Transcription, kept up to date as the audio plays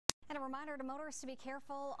reminder to motorists to be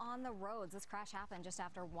careful on the roads. This crash happened just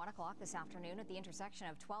after 1 o'clock this afternoon at the intersection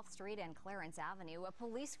of 12th Street and Clarence Avenue. A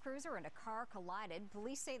police cruiser and a car collided.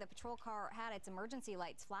 Police say the patrol car had its emergency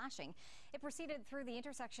lights flashing. It proceeded through the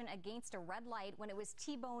intersection against a red light when it was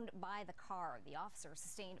T-boned by the car. The officer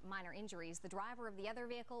sustained minor injuries. The driver of the other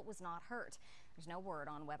vehicle was not hurt. There's no word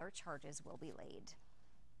on whether charges will be laid.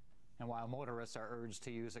 And while motorists are urged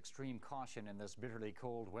to use extreme caution in this bitterly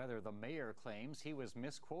cold weather, the mayor claims he was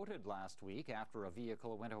misquoted last week after a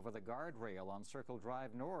vehicle went over the guardrail on Circle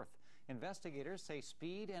Drive North. Investigators say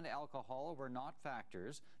speed and alcohol were not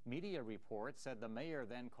factors. Media reports said the mayor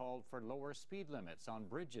then called for lower speed limits on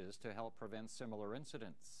bridges to help prevent similar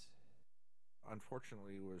incidents.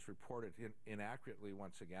 Unfortunately, it was reported inaccurately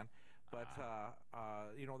once again, but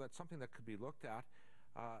you know, that's something that could be looked at.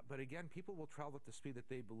 But again, people will travel at the speed that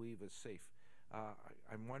they believe is safe.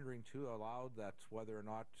 I'm wondering too aloud that whether or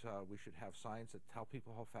not we should have signs that tell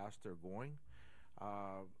people how fast they're going.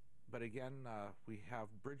 But again, we have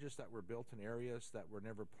bridges that were built in areas that were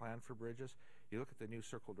never planned for bridges. You look at the new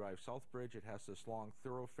Circle Drive South Bridge, it has this long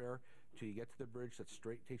thoroughfare till you get to the bridge that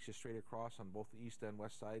takes you straight across on both the east and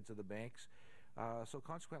west sides of the banks. So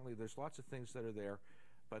consequently, there's lots of things that are there,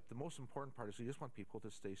 but the most important part is we just want people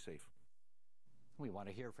to stay safe. We want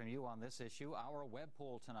to hear from you on this issue. Our web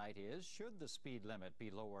poll tonight is, should the speed limit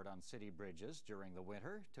be lowered on city bridges during the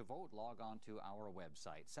winter? To vote, log on to our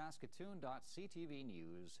website,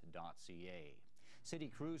 saskatoon.ctvnews.ca.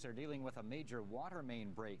 City crews are dealing with a major water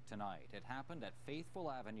main break tonight. It happened at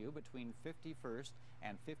Faithful Avenue between 51st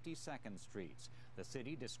and 52nd Streets. The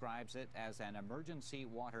city describes it as an emergency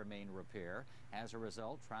water main repair. As a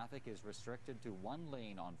result, traffic is restricted to one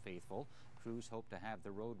lane on Faithful. Crews hope to have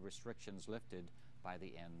the road restrictions lifted by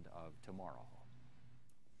the end of tomorrow.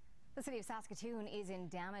 The city of Saskatoon is in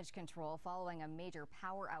damage control following a major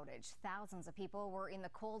power outage. Thousands of people were in the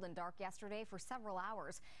cold and dark yesterday for several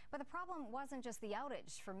hours. But the problem wasn't just the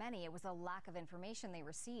outage. For many, it was a lack of information they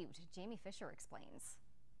received. Jamie Fisher explains.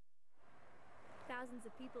 Thousands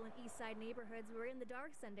of people in East Side neighborhoods were in the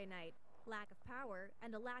dark Sunday night. Lack of power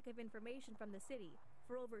and a lack of information from the city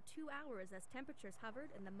for over 2 hours as temperatures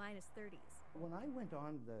hovered in the -30s. When I went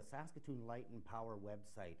on the Saskatoon Light and Power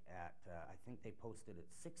website at, I think they posted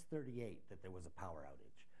at 6:38 that there was a power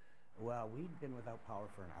outage. Well, we'd been without power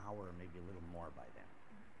for an hour, maybe a little more by then.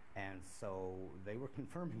 And so they were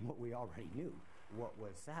confirming what we already knew. What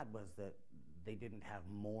was sad was that they didn't have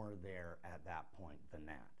more there at that point than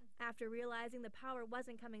that. After realizing the power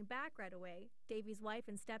wasn't coming back right away, Davey's wife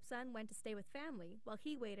and stepson went to stay with family while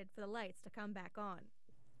he waited for the lights to come back on.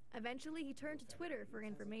 Eventually, he turned to Twitter for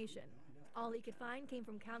information. All he could find came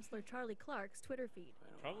from Councillor Charlie Clark's Twitter feed.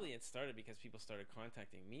 Probably it started because people started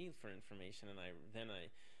contacting me for information, and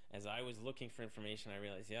as I was looking for information, I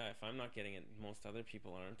realized, yeah, if I'm not getting it, most other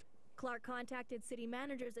people aren't. Clark contacted city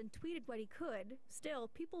managers and tweeted what he could. Still,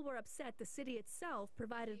 people were upset the city itself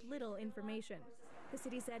provided little information. The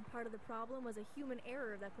city said part of the problem was a human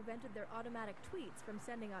error that prevented their automatic tweets from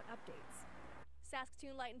sending out updates.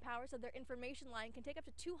 Saskatoon Light and Power said their information line can take up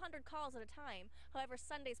to 200 calls at a time. However,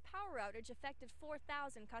 Sunday's power outage affected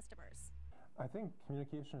 4,000 customers. I think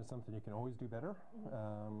communication is something you can always do better.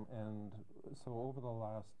 And so over the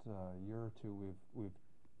last year or two, we've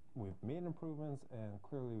made improvements, and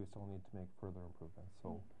clearly we still need to make further improvements.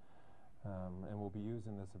 So, and we'll be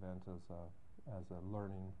using this event as a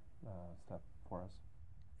learning step for us.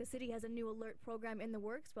 The city has a new alert program in the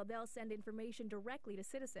works where they'll send information directly to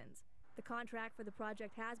citizens. The contract for the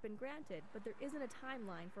project has been granted, but there isn't a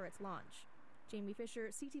timeline for its launch. Jamie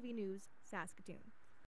Fisher, CTV News, Saskatoon.